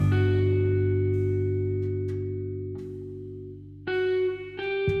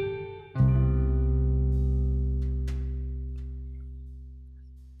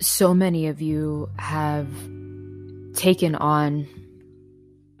So many of you have taken on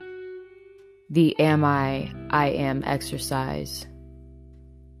the I am exercise.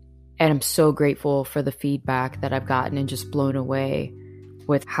 And I'm so grateful for the feedback that I've gotten and just blown away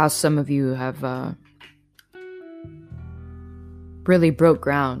with how some of you have really broke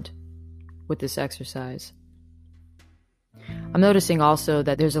ground with this exercise. I'm noticing also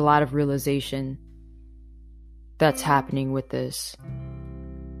that there's a lot of realization that's happening with this.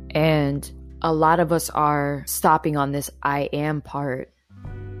 And a lot of us are stopping on this I am part,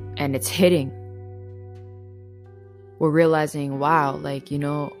 and it's hitting. We're realizing, wow,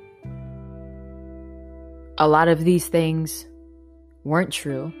 a lot of these things weren't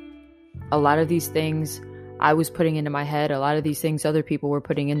true. A lot of these things I was putting into my head. A lot of these things other people were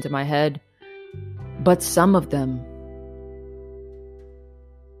putting into my head. But some of them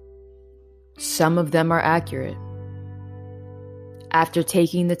are accurate. After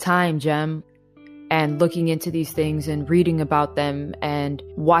taking the time, Jem, and looking into these things and reading about them and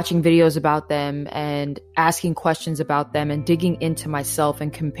watching videos about them and asking questions about them and digging into myself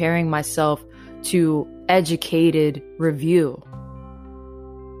and comparing myself to educated review,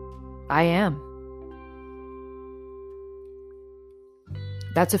 I am.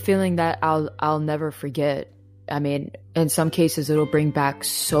 That's a feeling that I'll never forget. I mean, in some cases, it'll bring back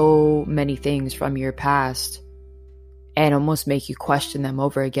so many things from your past and almost make you question them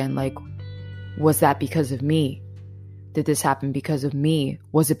over again. Like, was that because of me? Did this happen because of me?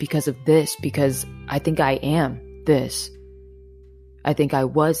 Was it because of this? Because I think I am this. I think I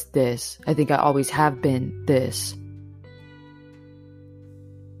was this. I think I always have been this.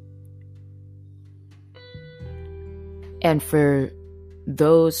 And for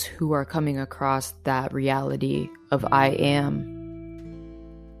those who are coming across that reality of I am,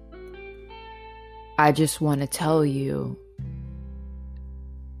 I just want to tell you,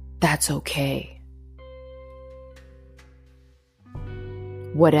 that's okay.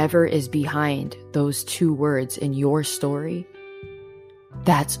 Whatever is behind those two words in your story,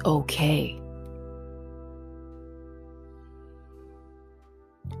 that's okay.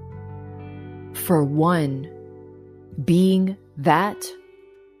 For one, being that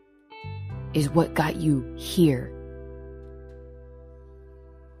is what got you here.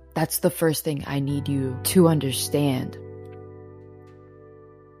 That's the first thing I need you to understand.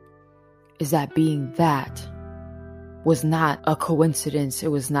 Is that being that was not a coincidence. It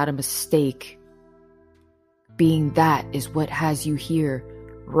was not a mistake. Being that is what has you here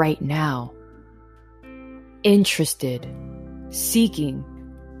right now. Interested, seeking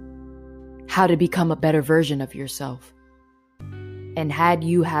how to become a better version of yourself. And had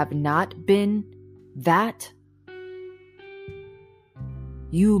you have not been that,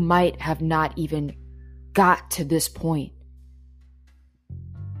 you might have not even got to this point.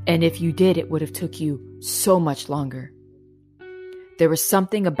 And if you did, it would have took you so much longer. There was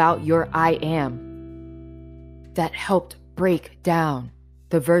something about your I am that helped break down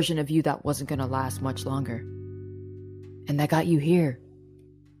the version of you that wasn't going to last much longer. And that got you here.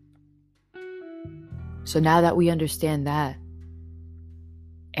 So now that we understand that,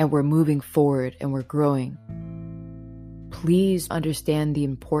 and we're moving forward and we're growing, please understand the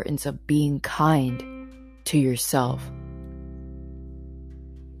importance of being kind to yourself.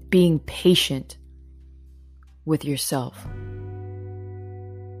 Being patient with yourself.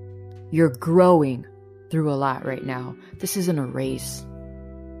 You're growing through a lot right now. This isn't a race.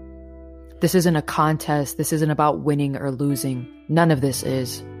 This isn't a contest. This isn't about winning or losing. None of this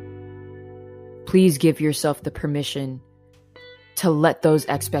is. Please give yourself the permission to let those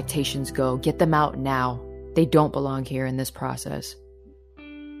expectations go. Get them out now. They don't belong here in this process.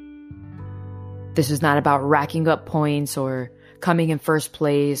 This is not about racking up points or coming in first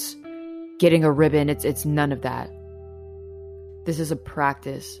place, getting a ribbon. It's none of that. This is a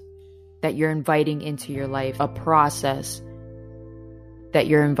practice that you're inviting into your life, a process that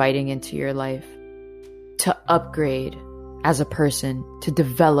you're inviting into your life to upgrade as a person, to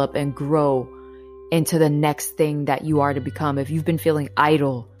develop and grow into the next thing that you are to become. If you've been feeling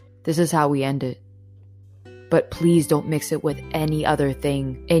idle, this is how we end it. But please don't mix it with any other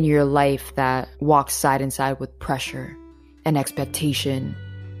thing in your life that walks side and side with pressure and expectation,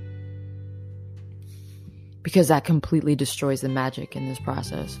 because that completely destroys the magic in this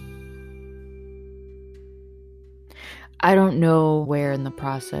process. I don't know where in the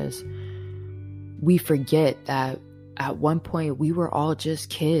process we forget that at one point we were all just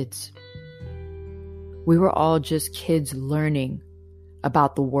kids. We were all just kids learning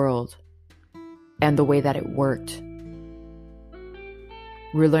about the world and the way that it worked.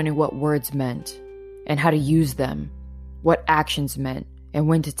 We were learning what words meant and how to use them, what actions meant and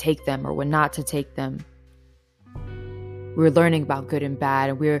when to take them or when not to take them. We were learning about good and bad,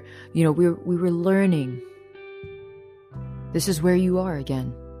 and we were learning. This is where you are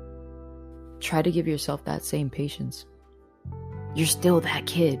again. Try to give yourself that same patience. You're still that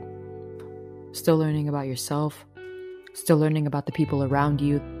kid. Still learning about yourself. Still learning about the people around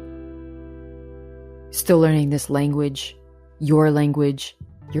you. Still learning this language, your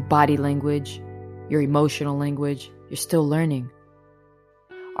body language, your emotional language. You're still learning.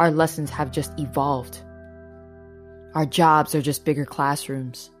 Our lessons have just evolved. Our jobs are just bigger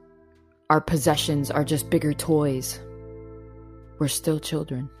classrooms. Our possessions are just bigger toys. We're still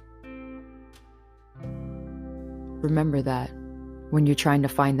children. Remember that when you're trying to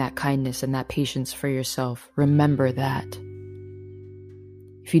find that kindness and that patience for yourself. Remember that.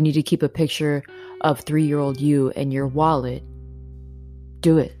 If you need to keep a picture of 3-year-old you in your wallet,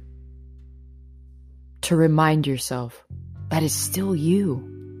 do it. To remind yourself that it's still you.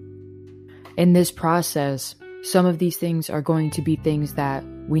 In this process, some of these things are going to be things that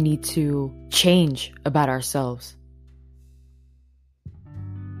we need to change about ourselves.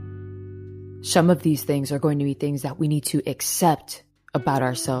 Some of these things are going to be things that we need to accept about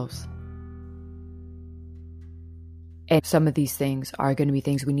ourselves. And some of these things are going to be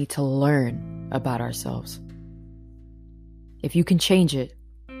things we need to learn about ourselves. If you can change it,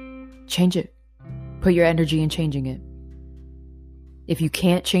 change it. Put your energy in changing it. If you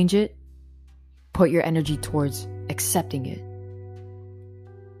can't change it, put your energy towards accepting it.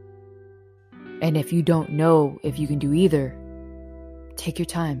 And if you don't know if you can do either, take your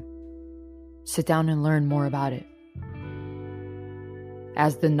time. Sit down and learn more about it.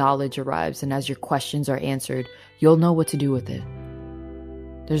 As the knowledge arrives and as your questions are answered, you'll know what to do with it.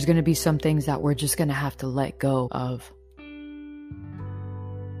 There's going to be some things that we're just going to have to let go of.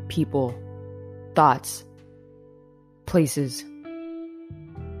 People, thoughts, places,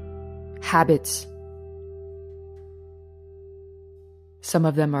 habits. Some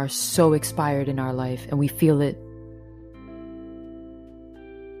of them are so expired in our life and we feel it.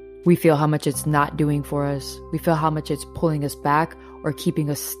 We feel how much it's not doing for us. We feel how much it's pulling us back or keeping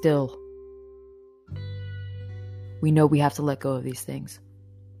us still. We know we have to let go of these things.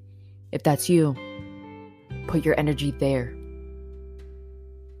 If that's you, put your energy there.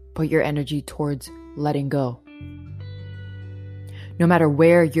 Put your energy towards letting go. No matter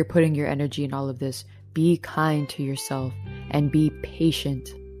where you're putting your energy in all of this, be kind to yourself and be patient.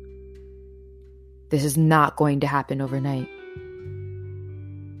 This is not going to happen overnight.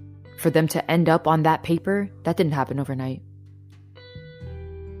 For them to end up on that paper, that didn't happen overnight.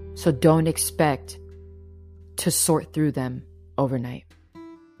 So don't expect to sort through them overnight.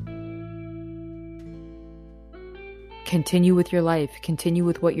 Continue with your life. Continue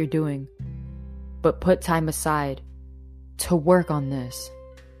with what you're doing. But put time aside to work on this.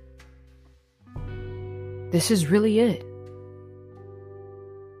 This is really it.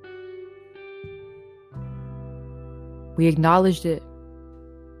 We acknowledged it.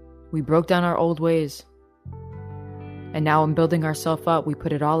 We broke down our old ways. And now in building ourselves up, we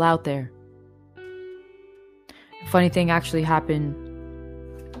put it all out there. A funny thing actually happened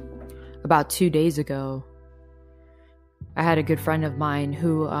about 2 days ago. I had a good friend of mine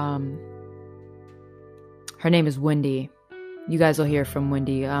who, her name is Wendy. You guys will hear from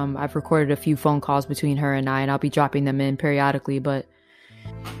Wendy. I've recorded a few phone calls between her and I, and I'll be dropping them in periodically. But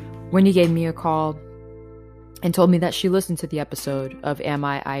Wendy gave me a call and told me that she listened to the episode of Am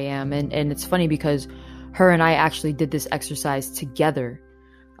I Am. And it's funny because her and I actually did this exercise together.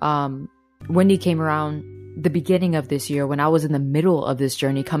 Wendy came around the beginning of this year when I was in the middle of this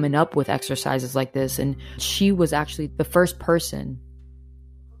journey coming up with exercises like this. And she was actually the first person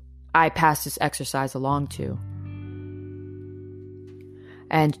I passed this exercise along to.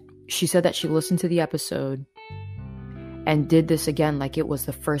 And she said that she listened to the episode and did this again like it was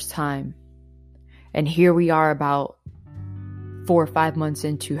the first time. And here we are about 4 or 5 months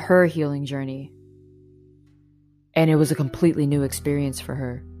into her healing journey. And it was a completely new experience for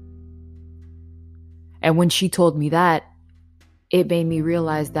her. And when she told me that, it made me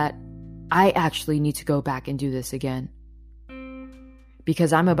realize that I actually need to go back and do this again.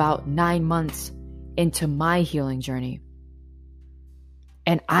 Because I'm about 9 months into my healing journey.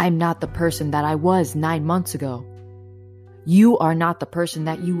 And I'm not the person that I was 9 months ago. You are not the person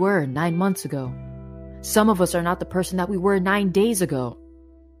that you were 9 months ago. Some of us are not the person that we were 9 days ago.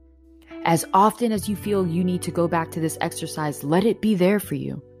 As often as you feel you need to go back to this exercise, let it be there for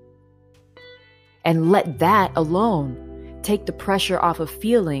you. And let that alone take the pressure off of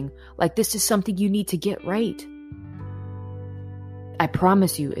feeling like this is something you need to get right. I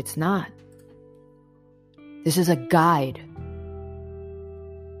promise you, it's not. This is a guide.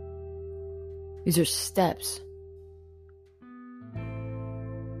 These are steps.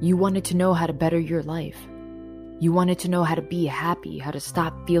 You wanted to know how to better your life. You wanted to know how to be happy, how to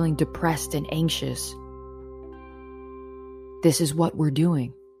stop feeling depressed and anxious. This is what we're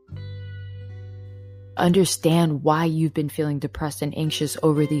doing. Understand why you've been feeling depressed and anxious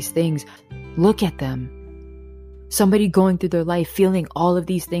over these things. Look at them. Somebody going through their life feeling all of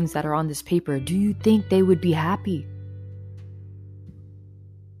these things that are on this paper, do you think they would be happy?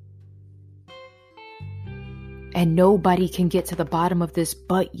 And nobody can get to the bottom of this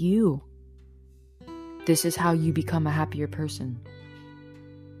but you. This is how you become a happier person.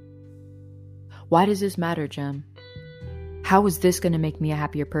 Why does this matter, Jem? How is this going to make me a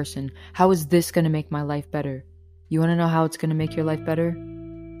happier person? How is this going to make my life better? You want to know how it's going to make your life better?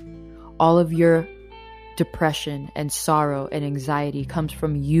 All of your depression and sorrow and anxiety comes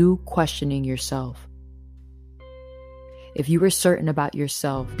from you questioning yourself. If you were certain about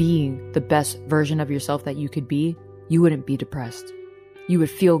yourself being the best version of yourself that you could be, you wouldn't be depressed. You would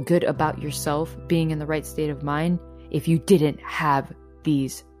feel good about yourself being in the right state of mind if you didn't have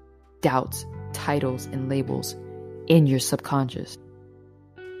these doubts, titles, and labels in your subconscious.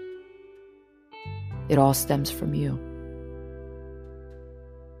 It all stems from you.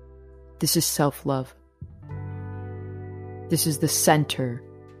 This is self-love. This is the center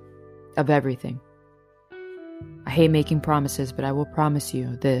of everything. I hate making promises, but I will promise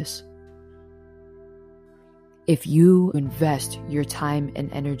you this. If you invest your time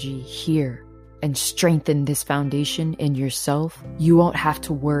and energy here and strengthen this foundation in yourself, you won't have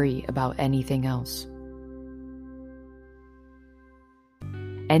to worry about anything else.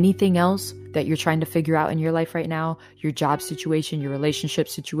 Anything else that you're trying to figure out in your life right now, your job situation, your relationship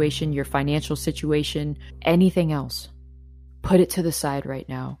situation, your financial situation, anything else, put it to the side right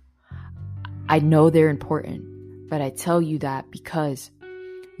now. I know they're important, but I tell you that because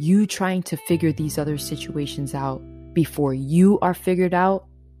you trying to figure these other situations out before you are figured out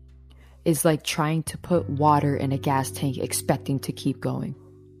is like trying to put water in a gas tank expecting to keep going.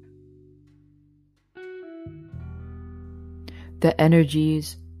 The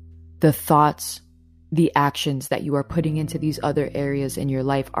energies, the thoughts, the actions that you are putting into these other areas in your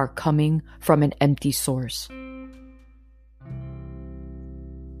life are coming from an empty source.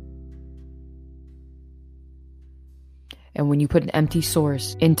 And when you put an empty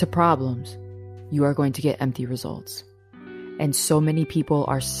source into problems, you are going to get empty results. And so many people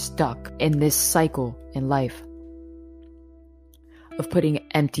are stuck in this cycle in life of putting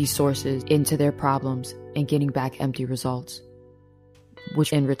empty sources into their problems and getting back empty results,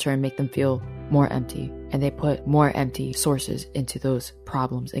 which in return make them feel more empty. And they put more empty sources into those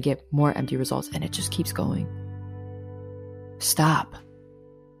problems and get more empty results. And it just keeps going. Stop.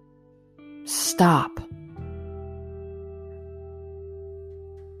 Stop.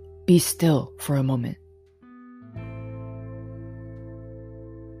 Be still for a moment.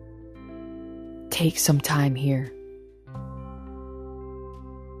 Take some time here.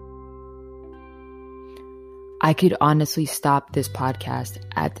 I could honestly stop this podcast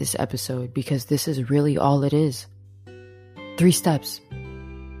at this episode because this is really all it is. 3 steps.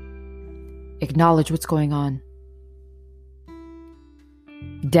 Acknowledge what's going on.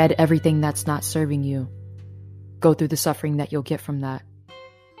 Dead everything that's not serving you. Go through the suffering that you'll get from that.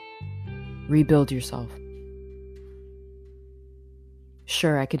 Rebuild yourself.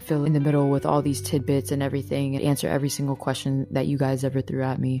 Sure, I could fill in the middle with all these tidbits and everything and answer every single question that you guys ever threw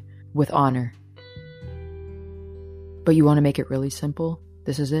at me with honor. But you want to make it really simple?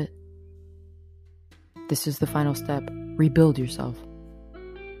 This is it. This is the final step. Rebuild yourself.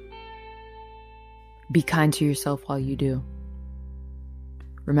 Be kind to yourself while you do.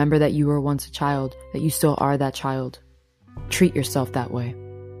 Remember that you were once a child, that you still are that child. Treat yourself that way.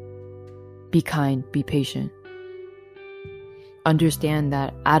 Be kind, be patient. Understand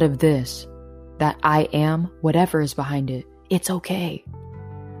that out of this, that I am, whatever is behind it, it's okay.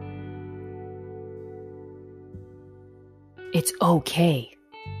 It's okay.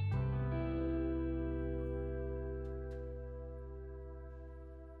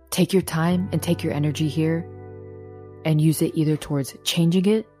 Take your time and take your energy here and use it either towards changing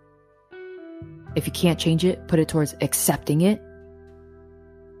it. If you can't change it, put it towards accepting it.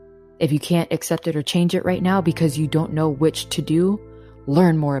 If you can't accept it or change it right now because you don't know which to do,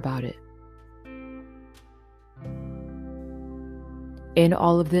 learn more about it. In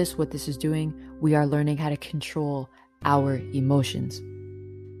all of this, what this is doing, we are learning how to control our emotions.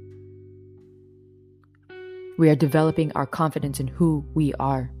 We are developing our confidence in who we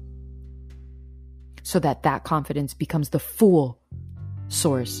are so that that confidence becomes the full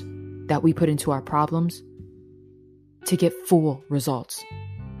source that we put into our problems to get full results.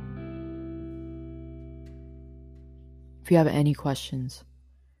 If you have any questions,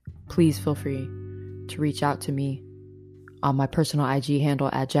 please feel free to reach out to me on my personal IG handle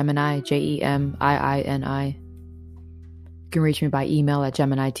at Gemini, Gemini. You can reach me by email at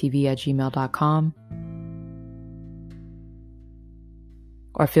geminitv@gmail.com.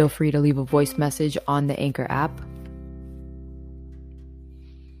 Or feel free to leave a voice message on the Anchor app.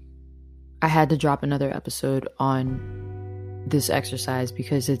 I had to drop another episode on this exercise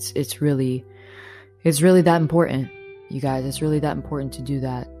because it's really that important, you guys. It's really that important to do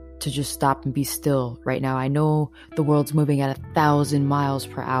that, to just stop and be still right now. I know the world's moving at 1,000 miles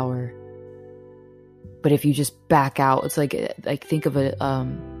per hour, but if you just back out, it's like think of a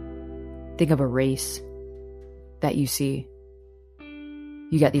race that you see.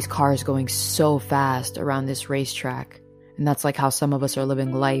 You got these cars going so fast around this racetrack. And that's like how some of us are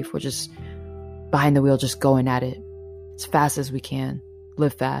living life. We're just behind the wheel, just going at it as fast as we can.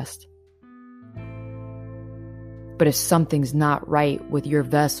 Live fast. But if something's not right with your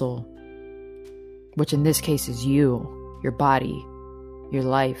vessel, which in this case is you, your body, your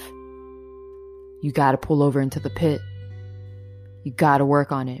life, you got to pull over into the pit. You got to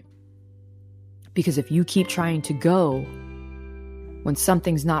work on it. Because if you keep trying to go when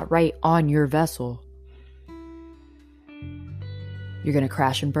something's not right on your vessel, you're going to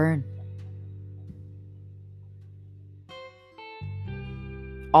crash and burn.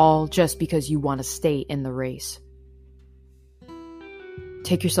 All just because you want to stay in the race.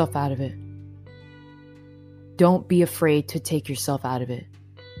 Take yourself out of it. Don't be afraid to take yourself out of it.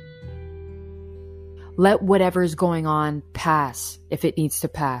 Let whatever's going on pass if it needs to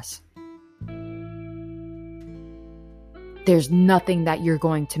pass. There's nothing that you're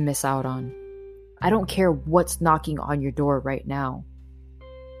going to miss out on. I don't care what's knocking on your door right now.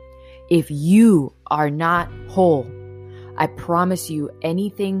 If you are not whole, I promise you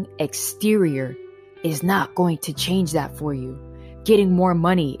anything exterior is not going to change that for you. Getting more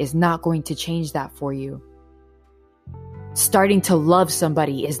money is not going to change that for you. Starting to love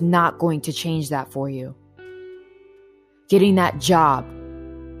somebody is not going to change that for you. Getting that job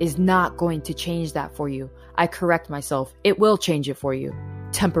is not going to change that for you. I correct myself. It will change it for you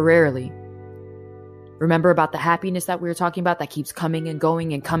temporarily. Remember about the happiness that we were talking about that keeps coming and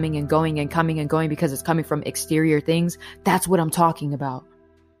going and coming and going and coming and going because it's coming from exterior things? That's what I'm talking about.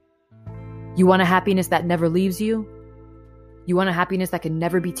 You want a happiness that never leaves you? You want a happiness that can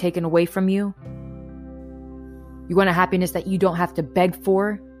never be taken away from you? You want a happiness that you don't have to beg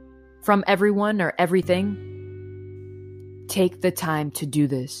for from everyone or everything? Take the time to do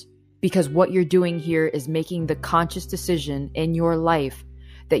this, because what you're doing here is making the conscious decision in your life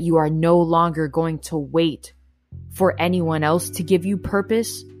that you are no longer going to wait for anyone else to give you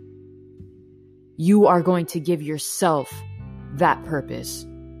purpose. You are going to give yourself that purpose.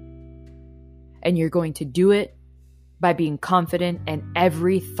 And you're going to do it by being confident in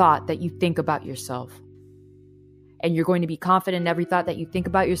every thought that you think about yourself. And you're going to be confident in every thought that you think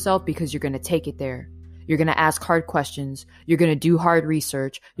about yourself because you're going to take it there. You're going to ask hard questions. You're going to do hard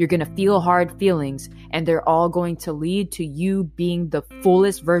research. You're going to feel hard feelings. And they're all going to lead to you being the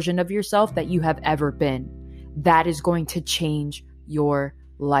fullest version of yourself that you have ever been. That is going to change your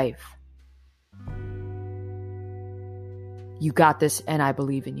life. You got this, and I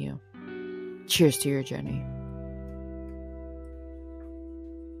believe in you. Cheers to your journey.